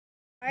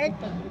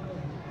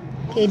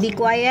Okay, be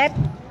quiet.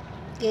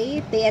 Okay,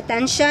 pay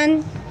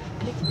attention.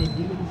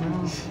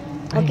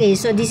 Okay,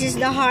 so this is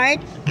the heart.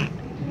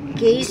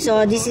 Okay,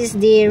 so this is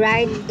the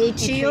right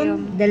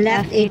atrium, the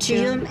left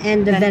atrium,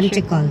 and the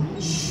ventricle.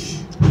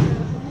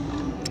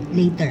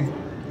 Later.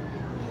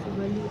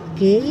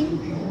 Okay,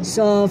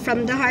 so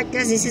from the heart,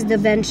 class, this is the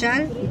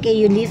ventral. Okay,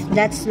 you lift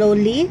that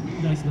slowly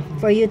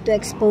for you to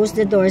expose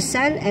the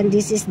dorsal, and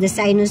this is the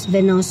sinus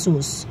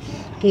venosus.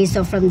 Okay,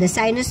 so from the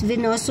sinus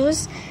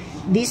venosus,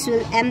 this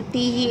will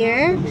empty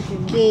here.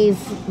 Okay,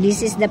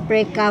 this is the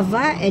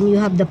precava, and you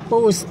have the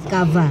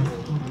postcava.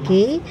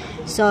 Okay,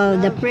 so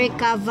the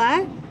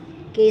precava.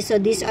 Okay, so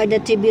these are the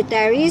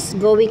tributaries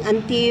going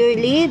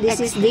anteriorly. This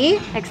is the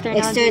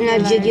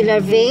external jugular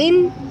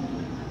vein.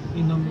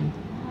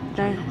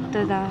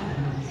 To the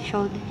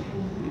shoulder.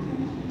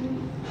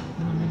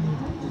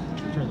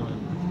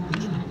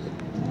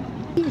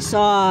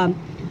 So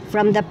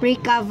from the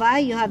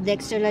precava, you have the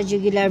external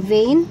jugular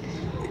vein.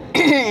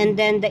 And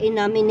then the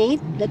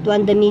innominate, that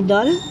one, the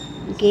middle.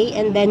 Okay,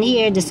 and then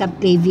here the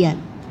subclavian.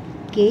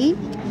 Okay,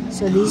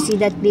 so do you see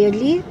that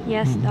clearly?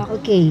 Yes, Doc.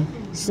 Okay,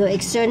 so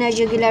external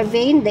jugular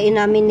vein, the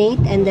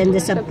innominate, and then the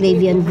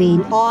subclavian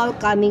vein, all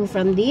coming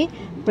from the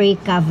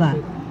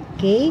precava.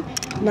 Okay,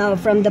 now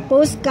from the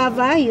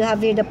postcava, you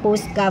have here the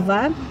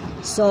postcava.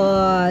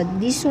 So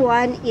this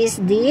one is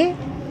the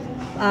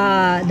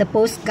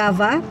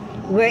postcava,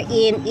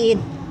 wherein it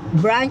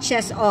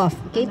branches off,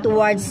 okay,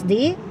 towards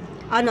the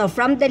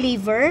from the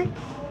liver.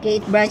 Okay,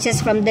 it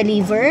branches from the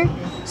liver.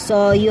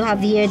 So you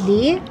have here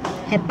the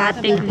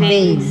hepatic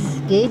veins.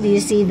 Okay, do you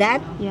see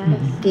that? Yes.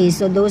 Okay,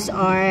 so those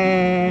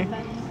are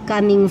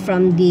coming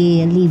from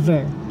the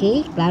liver.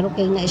 Okay, klaro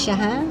kayo na siya,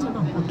 ha?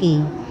 Okay.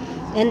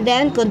 And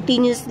then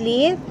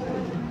continuously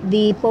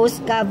the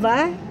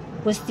postcava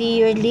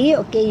posteriorly.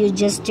 Okay, you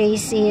just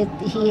trace it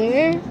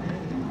here.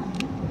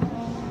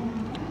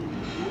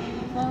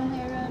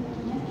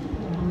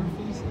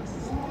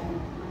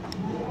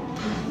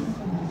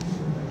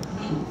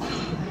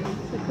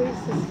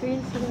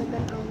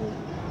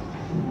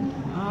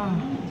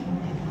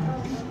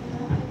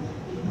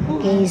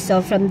 Okay,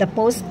 so from the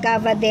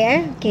postcava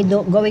there, okay,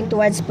 going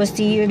towards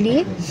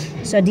posteriorly.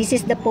 So this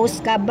is the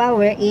postcava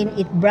wherein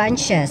it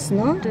branches,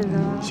 no?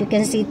 As you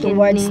can see,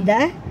 towards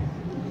the,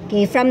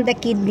 okay, from the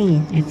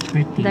kidney. It's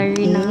pretty.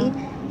 Okay,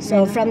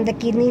 so from the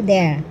kidney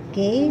there.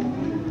 Okay,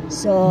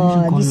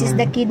 so this is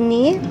the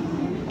kidney.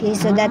 Okay,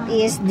 so that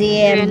is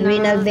the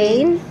renal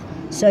vein.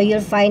 So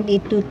you'll find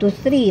it 2 to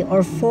 3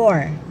 or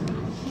 4.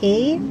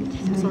 Okay,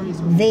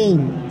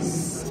 veins.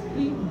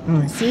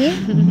 Oh, see?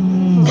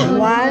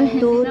 1,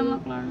 2,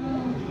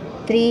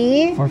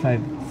 3,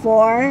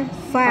 4,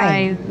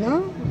 5.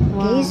 No?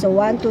 Okay, so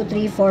 1, 2,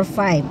 3, 4,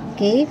 5.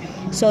 Okay,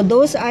 so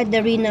those are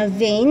the renal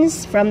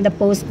veins from the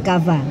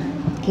postcava.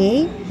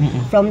 Okay,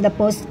 from the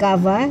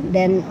postcava.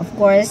 Then, of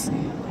course,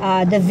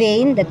 the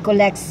vein that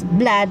collects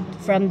blood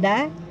from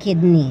the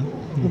kidney.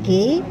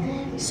 Okay,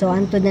 so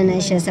anto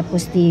na siya sa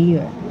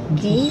posterior.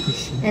 Okay,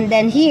 and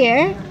then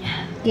here,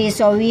 okay,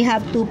 so we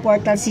have two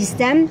portal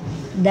system,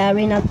 the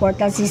renal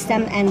portal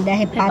system and the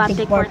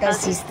hepatic portal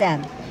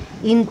system.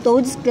 In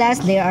toads class,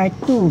 there are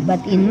 2,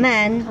 but in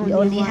man, we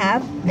only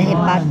have the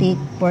hepatic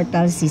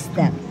portal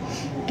system.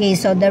 Okay,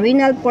 so the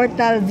renal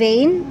portal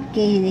vein,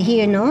 okay,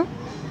 here, no?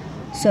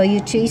 So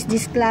you trace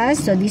this class.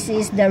 So this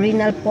is the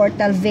renal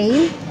portal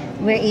vein,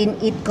 wherein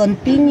it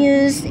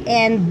continues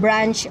and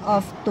branch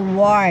off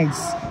towards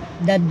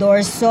the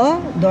dorsal,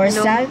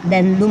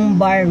 then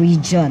lumbar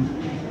region.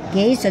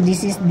 Okay, so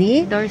this is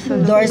the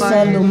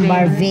dorsal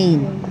lumbar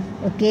vein.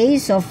 Okay,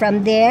 so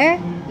from there,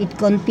 it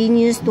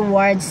continues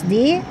towards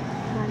the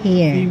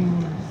here.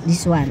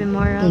 This one.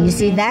 Okay, you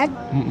see that?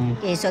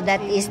 Okay, so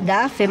that is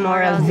the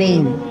femoral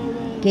vein.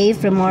 Okay,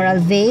 femoral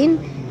vein.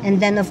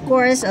 And then, of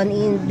course, on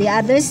the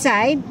other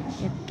side,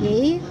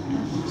 okay,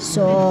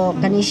 so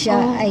kanisha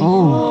ay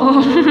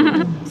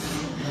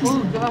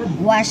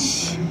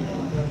wash.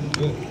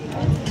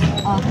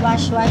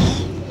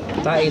 Wash.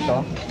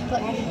 Ito?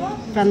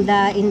 From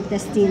the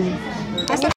intestine.